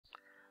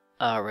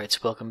Alright, so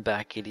welcome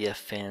back ADF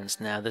fans.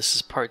 Now this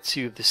is part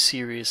 2 of the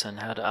series on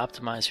how to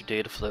optimize your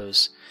data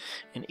flows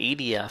in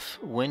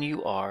ADF when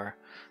you are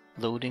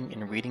loading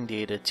and reading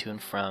data to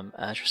and from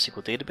Azure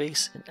SQL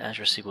Database and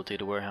Azure SQL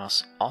Data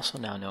Warehouse, also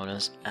now known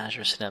as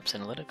Azure Synapse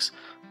Analytics,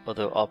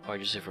 although all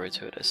projects refer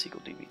to it as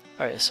SQLDB.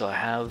 Alright, so I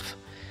have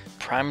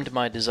primed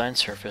my design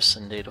surface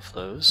and data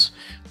flows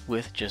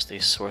with just a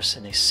source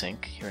and a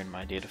sink here in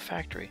my data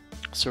factory.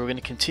 So we're going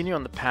to continue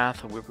on the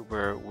path of where we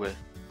were with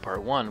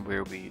part 1,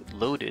 where we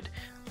loaded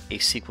a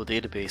SQL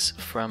database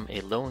from a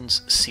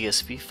loans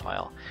CSV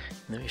file.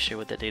 And let me show you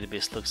what that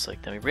database looks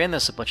like. Now we ran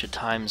this a bunch of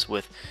times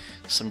with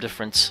some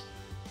different,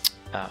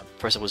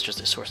 first it was just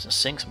a source and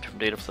sink, some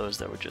different data flows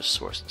that were just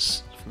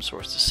from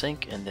source to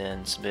sink, and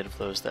then some data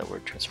flows that were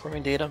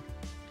transforming data.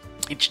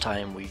 Each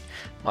time we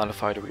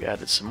modified or we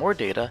added some more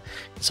data,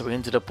 and so we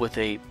ended up with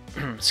a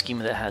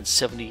schema that had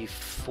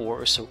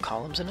 74 or so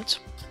columns in it,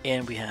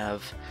 and we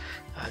have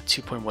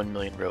 2.1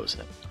 million rows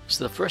in it.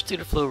 So the first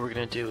data flow we're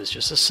going to do is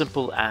just as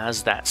simple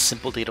as that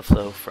simple data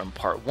flow from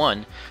part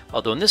 1,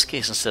 although in this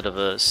case instead of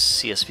a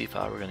CSV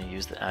file we're going to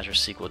use the Azure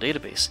SQL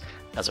database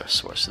as our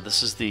source. So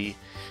this is the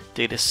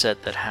data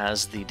set that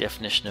has the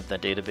definition of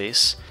that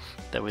database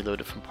that we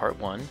loaded from part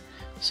 1.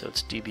 So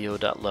it's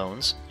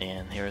dbo.loans,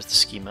 and here's the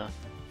schema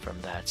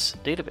from that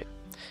database.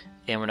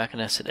 And we're not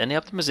going to set any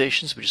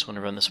optimizations, we just want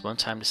to run this one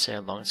time to see how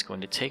long it's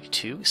going to take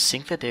to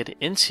sync that data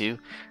into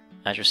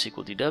Azure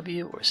SQL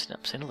DW or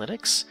Synapse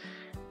Analytics.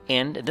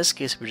 And in this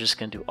case we're just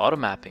going to do auto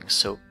mapping.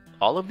 So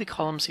all of the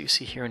columns that you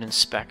see here in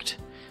Inspect,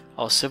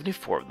 all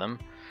 74 of them,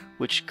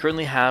 which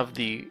currently have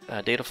the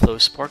data flow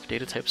Spark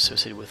data type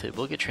associated with it,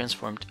 will get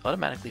transformed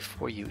automatically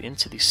for you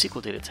into the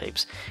SQL data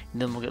types,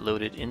 and then will get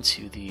loaded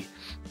into the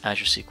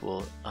Azure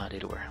SQL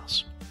Data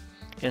Warehouse.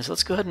 And so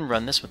let's go ahead and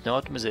run this with no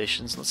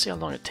optimizations. Let's see how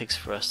long it takes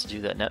for us to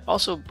do that. Now,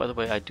 also, by the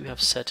way, I do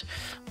have set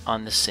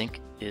on the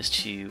sync is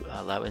to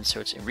allow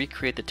inserts and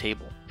recreate the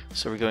table.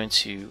 So we're going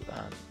to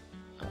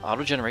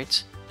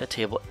auto-generate that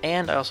table,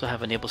 and I also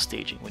have enable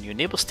staging. When you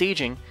enable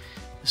staging,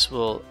 this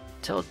will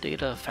tell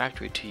Data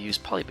Factory to use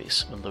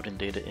Polybase when loading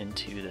data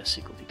into the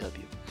SQL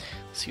DW.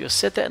 So you'll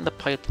set that in the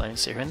pipeline,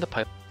 so here in the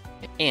pipeline,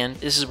 and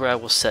this is where I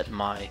will set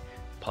my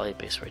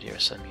Polybase right here.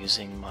 So I'm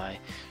using my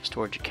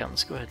storage account.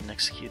 Let's go ahead and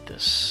execute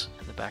this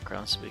in the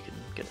background so we can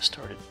get it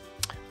started.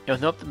 Now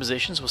with no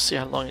optimizations, we'll see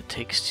how long it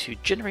takes to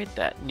generate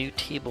that new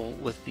table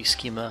with the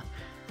schema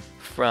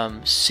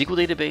from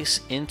SQL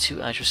database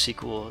into Azure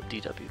SQL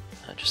DW.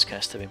 Just kind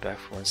of stepping back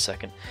for 1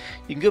 second.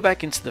 You can go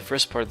back into the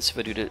first part of this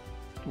video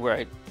where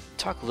I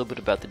talk a little bit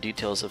about the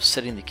details of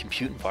setting the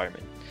compute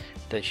environment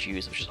that you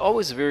use, which is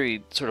always a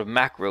very sort of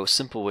macro,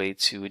 simple way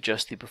to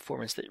adjust the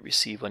performance that you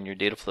receive on your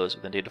data flows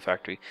within Data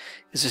Factory.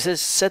 Is it says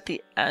set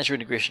the Azure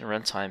integration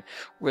runtime,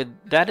 where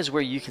that is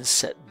where you can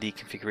set the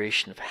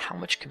configuration of how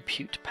much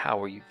compute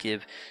power you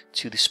give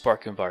to the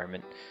Spark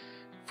environment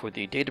for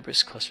the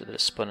Databricks cluster that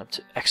is spun up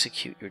to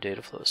execute your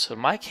data flows. So in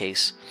my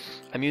case,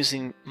 I'm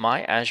using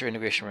my Azure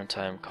integration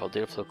runtime called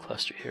Dataflow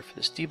Cluster here for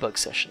this debug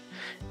session.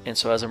 And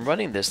so as I'm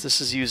running this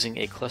is using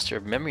a cluster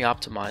of memory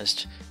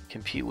optimized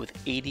compute with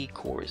 80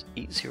 cores,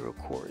 80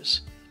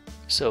 cores.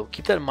 So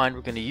keep that in mind.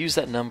 We're going to use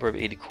that number of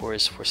 80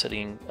 cores for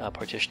setting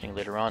partitioning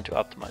later on to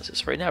optimize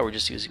this. Right now we're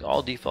just using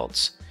all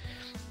defaults,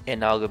 and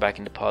now I'll go back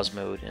into pause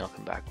mode and I'll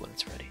come back when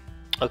it's ready.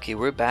 Okay,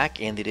 we're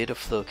back and the data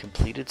flow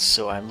completed.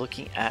 So I'm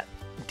looking at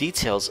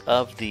details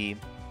of the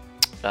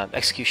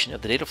execution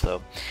of the data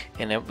flow,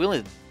 and we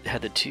only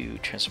had the 2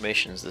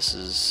 transformations. This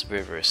is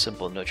very, very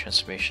simple, no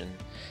transformation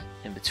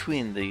in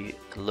between the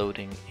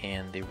loading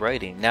and the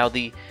writing. Now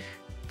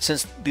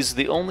since these are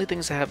the only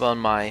things I have on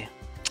my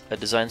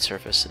design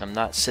surface, and I'm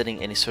not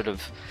setting any sort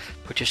of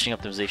partitioning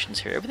optimizations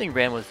here, everything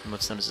ran with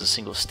what's known as a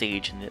single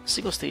stage, and the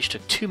single stage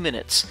took 2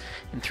 minutes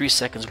and 3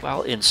 seconds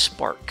while in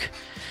Spark.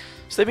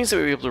 So that means that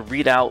we were able to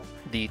read out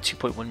the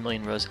 2.1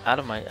 million rows out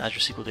of my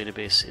Azure SQL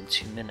database in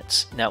 2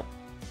 minutes. Now,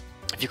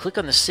 if you click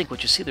on the sync,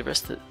 what you see is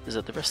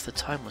that the rest of the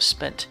time was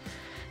spent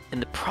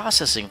in the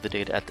processing of the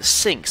data at the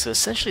sync. So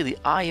essentially the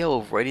I/O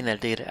of writing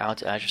that data out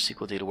to Azure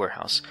SQL Data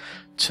Warehouse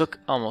took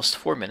almost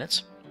 4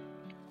 minutes.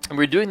 And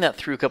we're doing that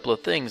through a couple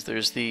of things.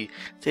 There's the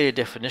data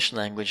definition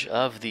language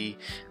of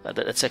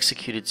that's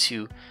executed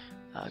to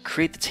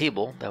create the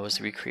table, that was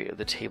the recreate of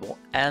the table,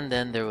 and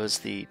then there was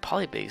the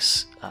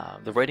Polybase,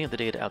 the writing of the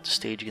data out to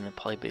staging, and then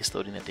Polybase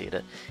loading the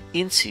data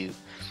into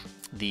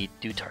the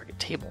new target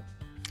table.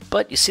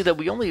 But you see that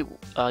we only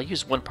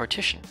used 1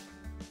 partition.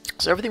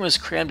 So everything was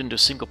crammed into a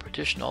single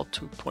partition. All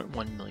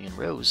 2.1 million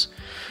rows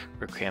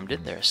were crammed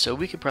in there. So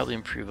we could probably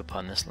improve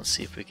upon this. Let's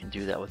see if we can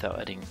do that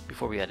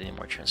before we add any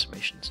more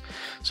transformations.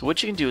 So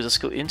what you can do is let's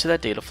go into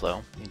that data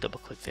flow. You double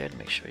click there to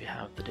make sure you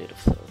have the data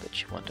flow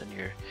that you want on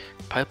your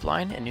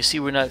pipeline. And you see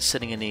we're not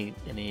setting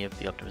any of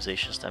the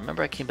optimizations. Now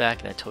remember, I came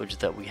back and I told you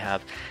that we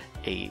have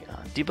a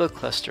debug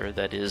cluster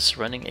that is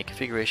running a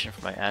configuration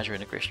for my Azure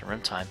integration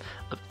runtime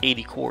of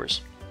 80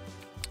 cores.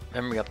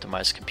 Memory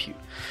optimized compute.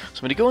 So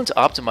I'm going to go into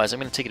optimize. I'm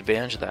going to take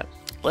advantage of that.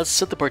 Let's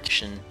set the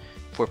partition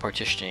for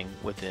partitioning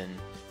within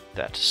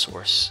that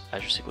source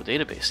Azure SQL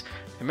database.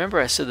 Remember,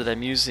 I said that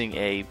I'm using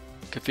a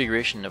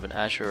configuration of an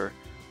Azure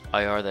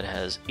IR that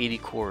has 80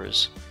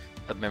 cores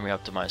of memory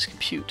optimized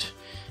compute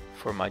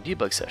for my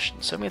debug session.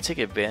 So I'm going to take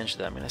advantage of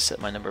that. I'm going to set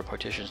my number of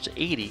partitions to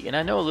 80, and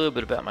I know a little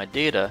bit about my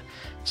data,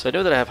 so I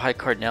know that I have high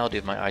cardinality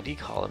of my ID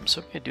column.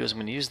 So what I'm going to do is I'm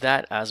going to use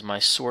that as my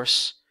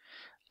source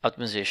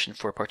optimization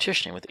for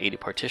partitioning with 80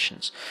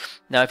 partitions.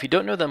 Now, if you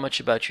don't know that much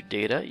about your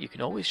data, you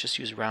can always just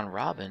use round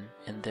robin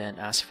and then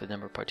ask for the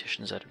number of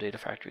partitions out of Data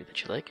Factory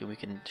that you like, and we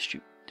can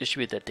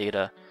distribute that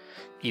data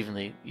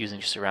evenly using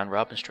just a round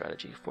robin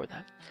strategy for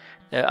that.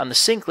 Now, on the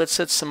sync, let's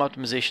set some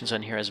optimizations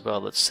on here as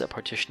well. Let's set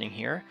partitioning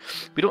here.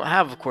 We don't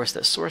have, of course,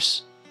 that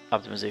source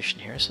optimization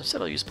here, so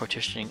instead I'll use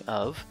partitioning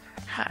of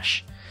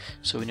hash.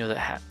 So we know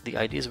that the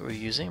IDs that we're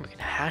using, we can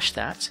hash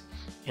that,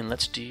 and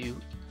let's do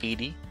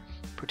 80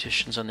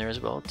 partitions on there as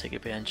well. Take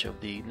advantage of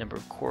the number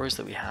of cores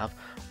that we have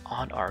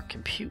on our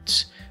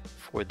computes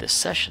for this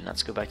session.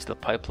 Let's go back to the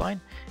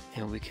pipeline,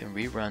 and we can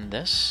rerun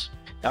this.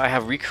 Now I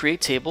have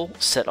recreate table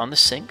set on the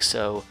sync,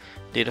 so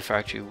Data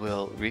Factory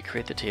will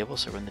recreate the table,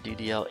 so run the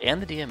DDL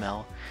and the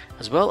DML,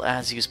 as well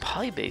as use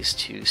Polybase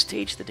to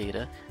stage the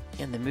data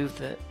and then move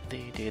the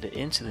data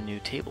into the new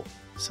table.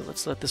 So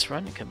let's let this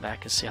run and come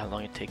back and see how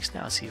long it takes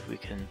now, see if we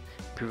can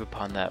improve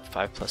upon that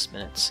 5+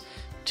 minutes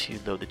to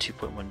load the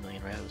 2.1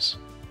 million rows.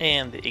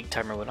 And the ink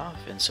timer went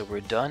off, and so we're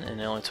done, and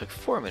it only took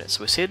 4 minutes.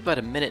 So we saved about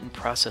a minute in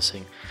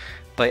processing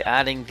by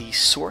adding the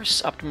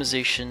source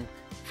optimization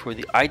for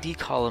the ID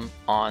column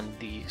on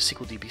the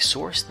SQLDB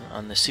source.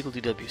 On the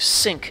SQLDB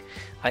sync,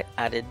 I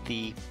added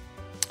the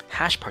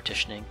hash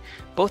partitioning.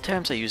 Both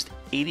times I used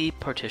 80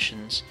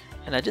 partitions,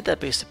 and I did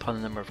that based upon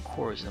the number of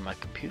cores in my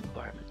compute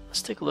environment.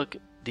 Let's take a look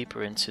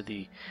deeper into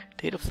the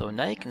data flow.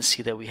 Now you can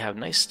see that we have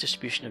nice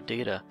distribution of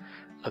data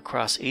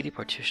across 80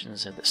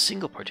 partitions and the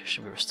single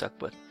partition we were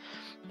stuck with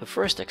the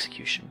first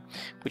execution,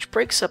 which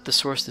breaks up the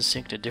source to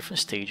sync into different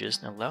stages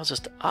and allows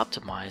us to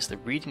optimize the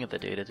reading of the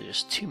data to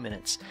just 2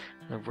 minutes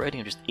and the writing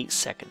of just 8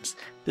 seconds.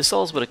 This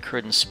all is what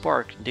occurred in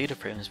Spark and data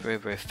frames very,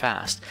 very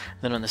fast.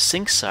 And then on the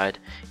sync side,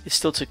 it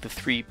still took the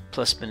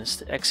 3+ minutes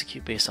to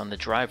execute based on the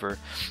driver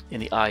in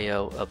the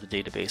I/O of the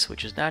database,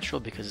 which is natural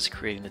because it's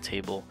creating the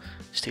table,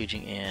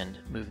 staging, and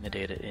moving the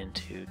data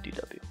into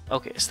DW.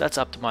 Okay, so that's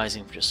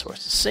optimizing for just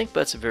source to sync,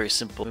 but that's a very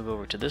simple move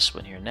over to this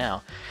one here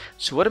now.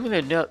 So what I'm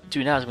going to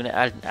do now is I'm going to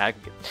add an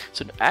aggregate.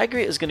 So an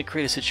aggregate is going to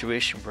create a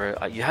situation where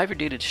you have your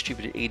data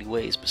distributed 80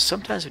 ways, but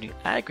sometimes when you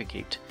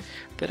aggregate,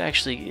 that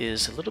actually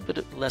is a little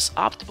bit less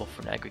optimal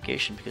for an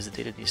aggregation because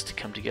the data needs to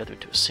come together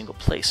to a single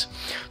place.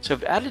 So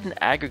I've added an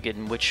aggregate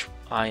in which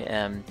I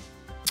am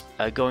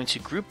going to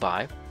group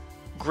by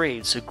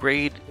grade. So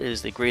grade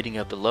is the grading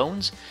of the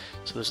loans.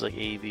 So there's like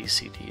A, B,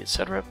 C, D,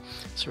 etc.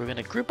 So we're going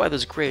to group by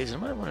those grades,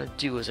 and what I want to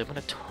do is I'm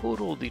going to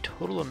total the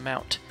total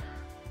amount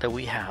that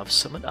we have,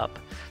 sum it up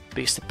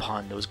based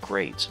upon those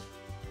grades.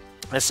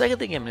 The second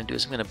thing I'm going to do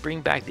is I'm going to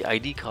bring back the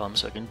ID column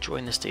so I can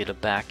join this data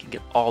back and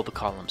get all the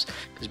columns.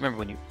 Because remember,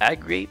 when you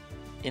aggregate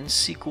in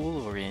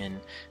SQL or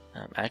in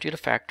Azure Data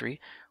Factory,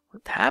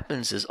 what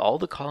happens is all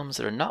the columns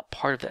that are not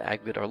part of the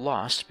aggregate are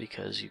lost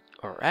because you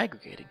are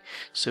aggregating.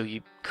 So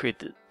you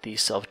create the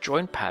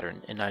self-join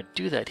pattern, and I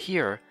do that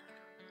here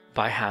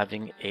by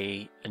having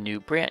a new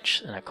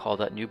branch, and I call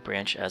that new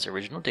branch as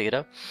original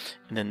data,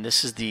 and then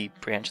this is the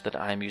branch that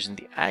I'm using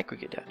the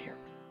aggregate down here.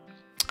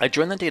 I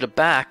join the data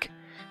back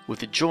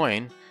with a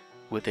join,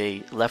 with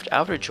a left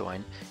outer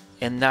join,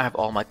 and now I have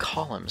all my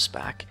columns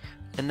back,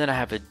 and then I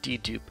have a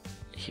dedupe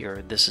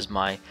here. This is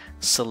my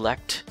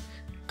select,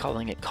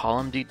 calling it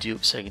column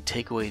dedupe, so I can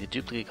take away the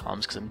duplicate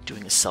columns because I'm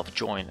doing a self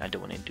join. I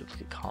don't want any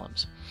duplicate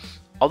columns.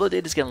 All the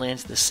data is going to land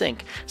into the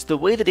sync. So the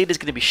way the data is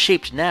going to be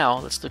shaped now,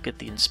 let's look at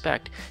the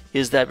inspect,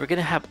 is that we're going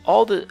to have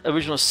all the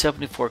original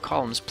 74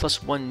 columns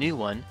plus one new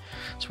one.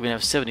 So we're going to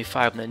have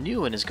 75, and the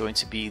new one is going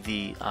to be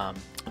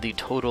the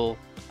total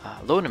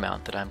loan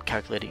amount that I'm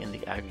calculating in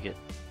the aggregate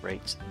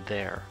right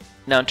there.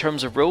 Now in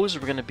terms of rows,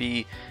 we're going to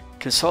be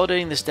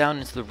consolidating this down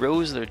into the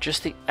rows that are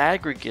just the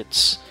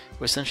aggregates,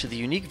 or essentially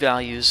the unique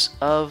values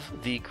of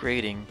the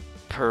grading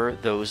per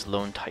those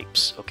loan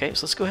types. Okay,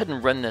 so let's go ahead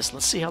and run this.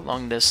 Let's see how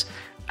long this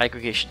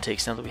aggregation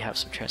takes now that we have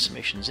some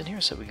transformations in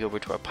here. So we go over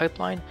to our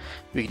pipeline.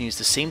 We can use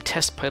the same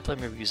test pipeline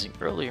we were using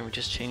earlier, and we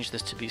just changed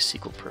this to be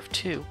SQL Perf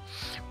 2,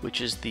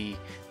 which is the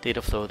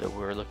data flow that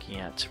we're looking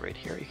at right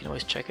here. You can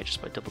always check it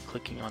just by double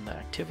clicking on that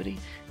activity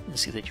and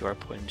see that you are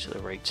pointing to the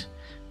right,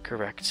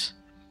 correct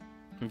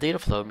data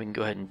flow. We can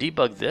go ahead and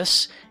debug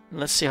this, and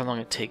let's see how long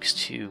it takes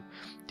to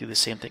do the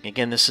same thing.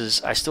 Again, this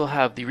is, I still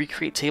have the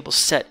recreate table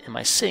set in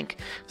my sync,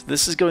 so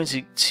this is going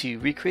to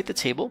recreate the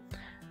table,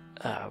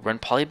 run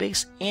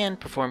Polybase, and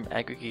perform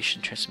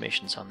aggregation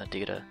transformations on the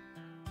data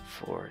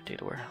for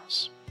Data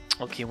Warehouse.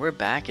 Okay, we're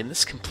back, and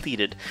this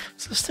completed.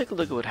 So let's take a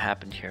look at what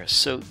happened here.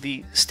 So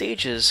the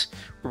stages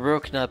were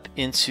broken up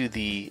into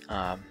the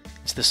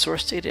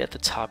source data at the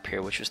top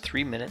here, which was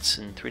 3 minutes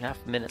and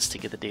 3.5 minutes to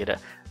get the data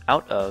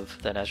out of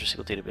that Azure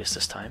SQL database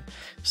this time.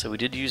 So we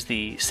did use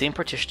the same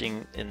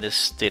partitioning in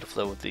this data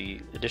flow with the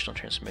additional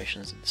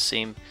transformations, the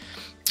same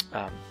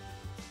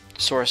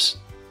source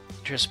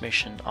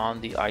transformation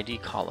on the ID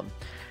column.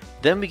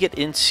 Then we get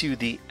into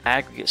the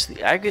aggregate. So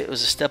the aggregate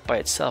was a step by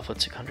itself. It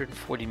took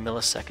 140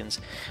 milliseconds.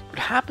 What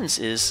happens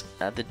is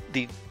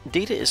the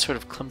data is sort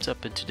of clumped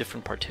up into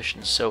different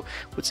partitions. So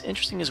what's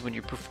interesting is when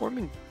you're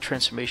performing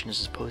transformations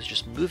as opposed to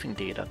just moving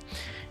data,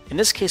 in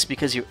this case,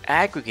 because you're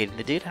aggregating,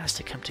 the data has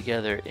to come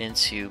together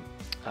into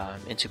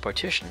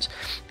partitions.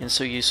 And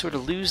so you sort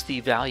of lose the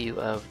value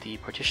of the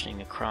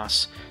partitioning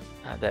across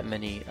that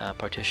many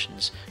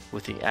partitions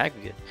with the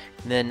aggregate.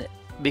 And then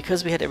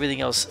because we had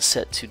everything else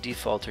set to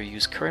default or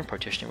use current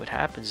partitioning, what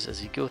happens is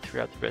as you go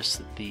throughout the rest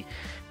of the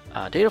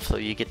data flow,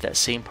 you get that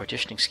same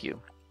partitioning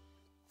skew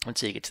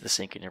until you get to the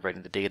sink and you're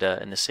writing the data,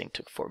 and the sink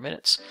took 4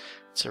 minutes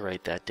to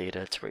write that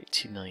data, to write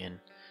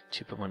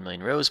 2.1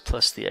 million rows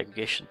plus the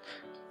aggregation.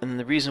 And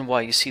the reason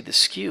why you see the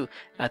skew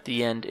at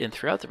the end and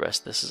throughout the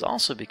rest of this is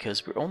also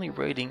because we're only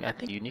writing, I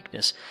think,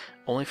 uniqueness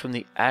only from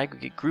the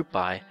aggregate group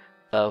by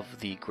of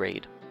the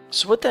grade.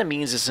 So what that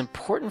means is it's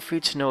important for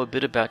you to know a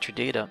bit about your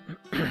data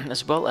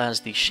as well as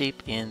the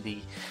shape and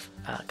the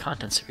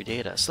contents of your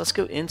data. So let's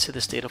go into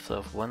this data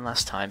flow one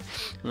last time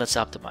and let's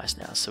optimize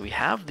now. So we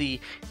have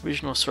the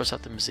original source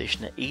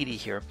optimization at 80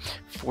 here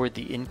for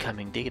the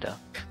incoming data.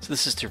 So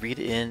this is to read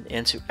in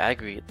and to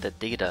aggregate that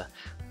data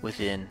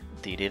within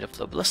the data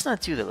flow. But let's not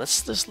do that.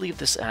 Let's just leave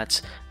this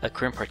at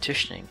current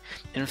partitioning.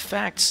 In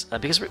fact,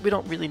 because we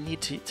don't really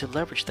need to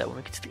leverage that when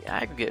we get to the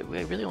aggregate,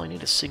 we really only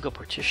need a single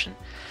partition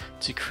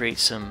to create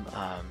some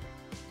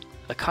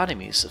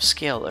economies of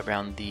scale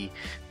around the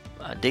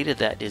data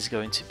that is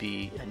going to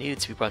be needed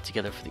to be brought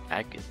together for the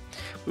aggregate.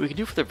 What we can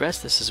do for the rest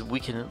of this is we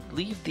can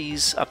leave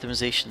these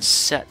optimizations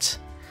set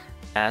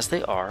as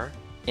they are,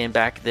 and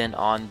back then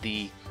on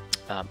the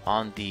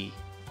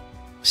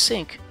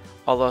sink,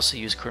 I'll also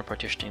use current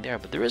partitioning there.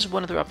 But there is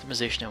one other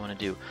optimization I want to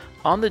do.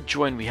 On the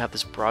join, we have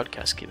this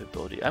broadcast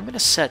capability. I'm going to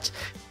set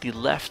the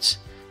left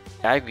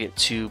aggregate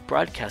to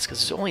broadcast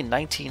because there's only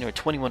 19 or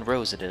 21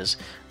 rows it is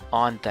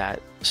on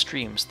that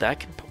streams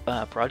that can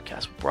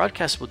broadcast. What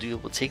broadcast will do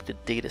will take the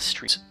data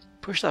streams,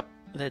 push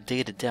that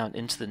data down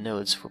into the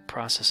nodes for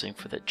processing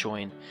for that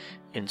join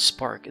in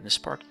Spark, in the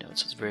Spark node.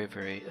 So it's very,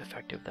 very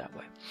effective that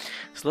way.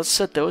 So let's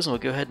set those, and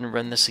we'll go ahead and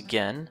run this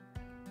again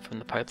from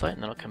the pipeline,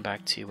 and then I'll come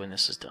back to you when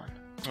this is done.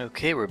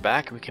 Okay, we're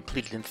back, and we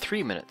completed in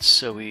 3 minutes.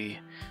 So we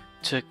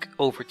took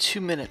over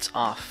 2 minutes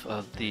off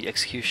of the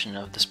execution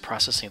of this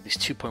processing of these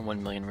 2.1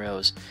 million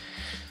rows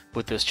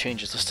with those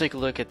changes. Let's take a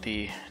look at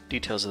the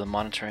details of the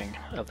monitoring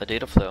of the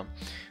data flow.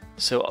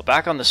 So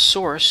back on the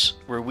source,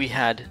 where we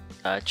had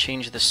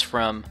changed this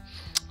from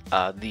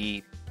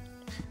the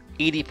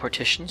 80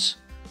 partitions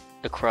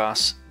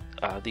across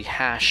the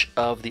hash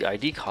of the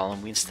ID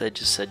column, we instead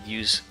just said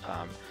use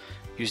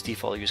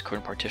default, use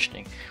current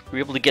partitioning. We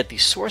were able to get the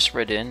source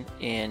read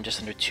in just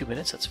under 2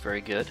 minutes. That's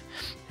very good.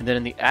 And then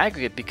in the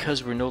aggregate,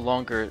 because we're no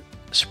longer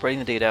spreading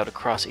the data out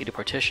across 80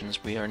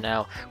 partitions, we are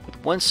now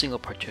with one single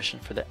partition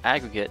for the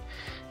aggregate,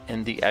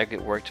 and the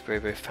aggregate worked very,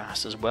 very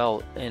fast as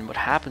well. And what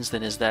happens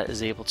then is that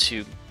is able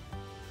to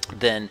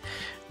then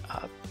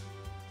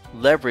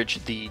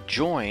leverage the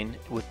join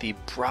with the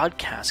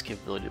broadcast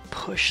capability to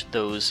push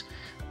those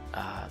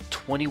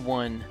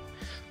 21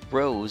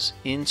 rows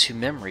into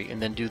memory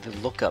and then do the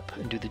lookup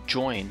and do the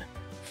join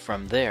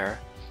from there,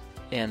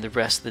 and the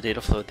rest of the data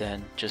flow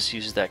then just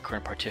uses that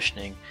current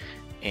partitioning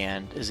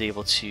and is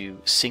able to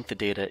sync the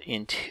data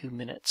in 2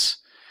 minutes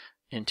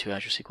into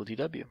Azure SQL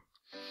DW.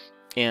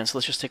 And so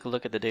let's just take a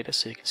look at the data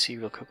so you can see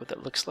real quick what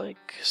that looks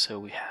like. So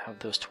we have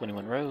those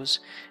 21 rows,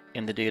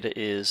 and the data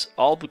is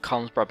all the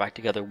columns brought back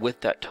together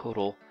with that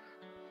total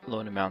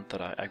loan amount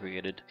that I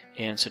aggregated.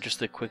 And so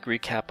just a quick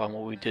recap on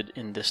what we did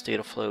in this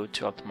data flow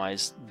to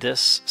optimize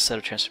this set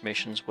of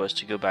transformations was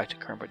to go back to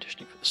current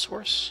partitioning for the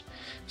source,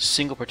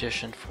 single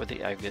partition for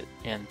the aggregate,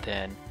 and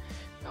then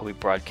how we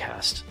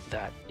broadcast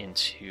that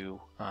into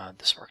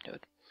the Spark node.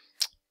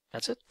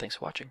 That's it. Thanks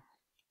for watching.